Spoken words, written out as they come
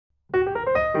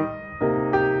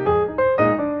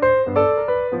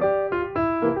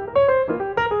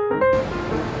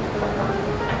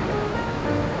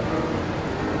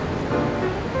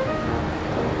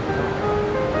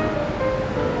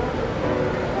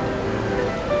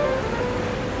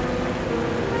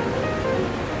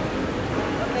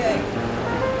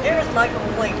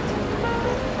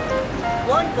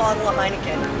bottle of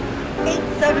Heineken.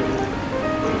 $8.70.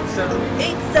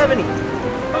 $8.70.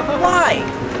 Why?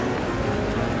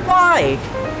 Why?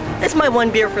 It's my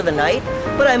one beer for the night,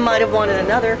 but I might have wanted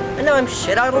another, and now I'm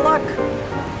shit out of luck.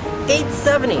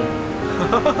 $8.70.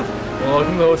 Well,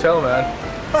 welcome to the hotel, man.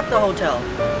 Fuck the hotel.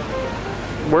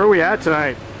 Where are we at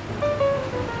tonight?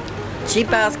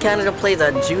 Cheap ass Canada Place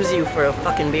that Jews you for a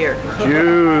fucking beer.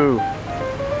 Jew.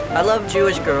 I love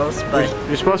Jewish girls, but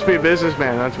You're supposed to be a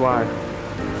businessman, that's why.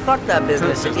 fuck that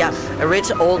business shit. Yeah, a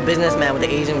rich old businessman with an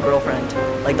Asian girlfriend,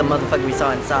 like the motherfucker we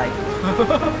saw inside.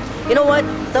 You know what?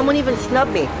 Someone even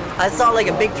snubbed me. I saw like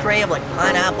a big tray of like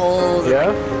pineapples and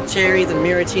like cherries and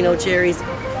maraschino cherries.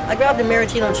 I grabbed a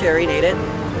maraschino cherry and ate it.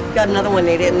 Got another one and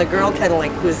ate it, and the girl kind of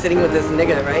like who was sitting with this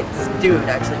nigga, right? This dude,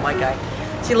 actually, white guy.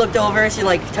 She looked over, she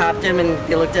like tapped him, and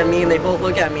they looked at me, and they both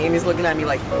look at me, and he's looking at me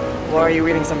like, why are you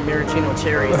eating some maraschino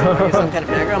cherries? Are you some kind of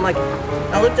vinegar? I'm like,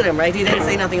 I looked at him, right? He didn't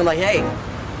say nothing. I'm like, hey,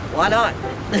 why not?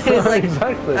 He's like,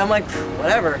 exactly. I'm like,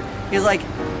 whatever. He's like,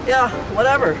 yeah,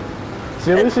 whatever.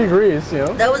 See, at least he agrees, you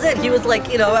know? That was it. He was like,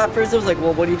 you know, at first it was like,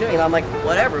 well, what are you doing? And I'm like,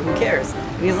 whatever, who cares?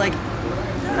 And he's like,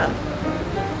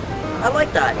 yeah, I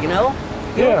like that, you know?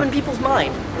 You open people's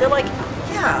mind. They're like,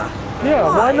 yeah. Yeah,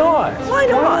 why not? Why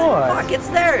not? Fuck, it's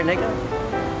there, nigga.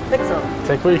 Pick some.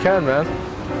 Take what you can, man.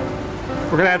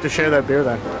 We're gonna have to share that beer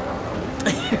then.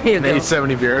 Here you An go.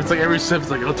 $8.70 beer. It's like every sip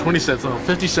is like, oh, 20 cents, oh,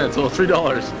 50 cents, oh,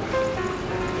 $3.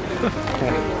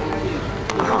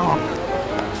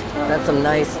 That's some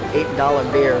nice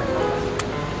 $8 beer.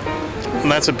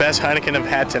 And that's the best Heineken I've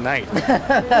had tonight.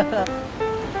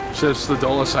 Just the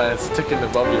dollar sign, it's ticking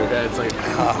above your head. It's like,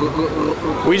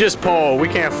 We just poor. We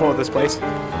can't afford this place.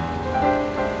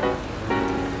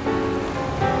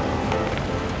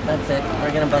 That's it.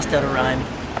 We're gonna bust out a rhyme.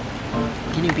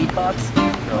 Can you beatbox?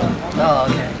 No. Oh,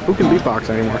 okay. Who can beatbox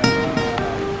anymore?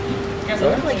 So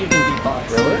I like you can beatbox.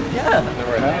 Really? Yeah.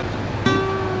 never had.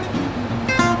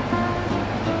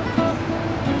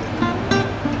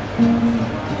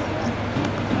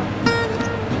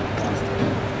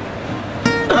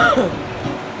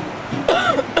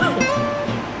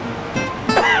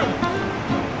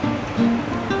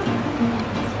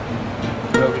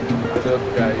 The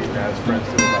guy even has friends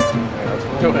too.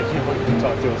 Like he wouldn't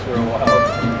talk to us for a while.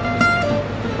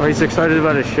 Oh, he's excited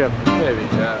about his ship. Maybe,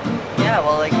 yeah. Yeah,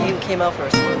 well, like he came out for a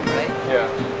swim, right? Yeah.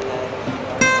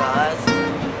 And saw us.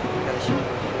 Got a show.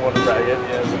 Want to brag it?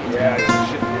 Yeah, it's like, yeah, I got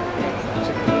shit here.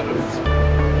 Chicken nuggets.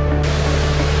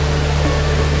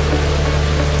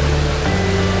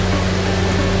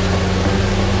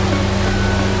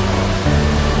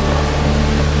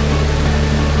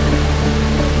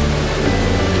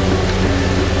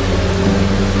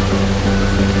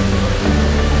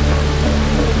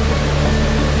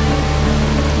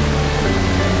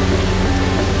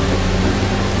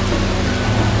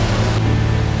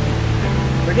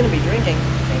 We're gonna be drinking.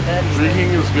 St. Patty's Day. Drinking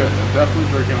is good. I'm definitely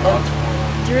drinking lots more.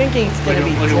 Drinking's gonna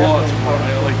be Like definitely lots more. important.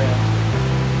 I like that.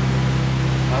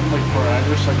 I'm like for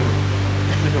Irish, I can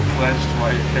a pledge to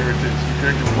my heritage. You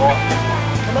drink a lot.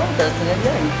 Come on, Dustin,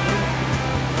 admit.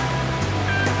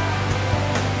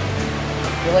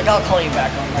 You're like, I'll call you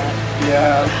back on that.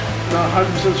 Yeah, not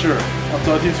 100% sure. I'll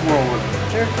talk to you tomorrow morning.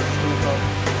 Sure.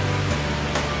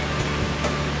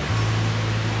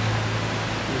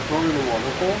 You're throwing the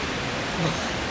waterfall?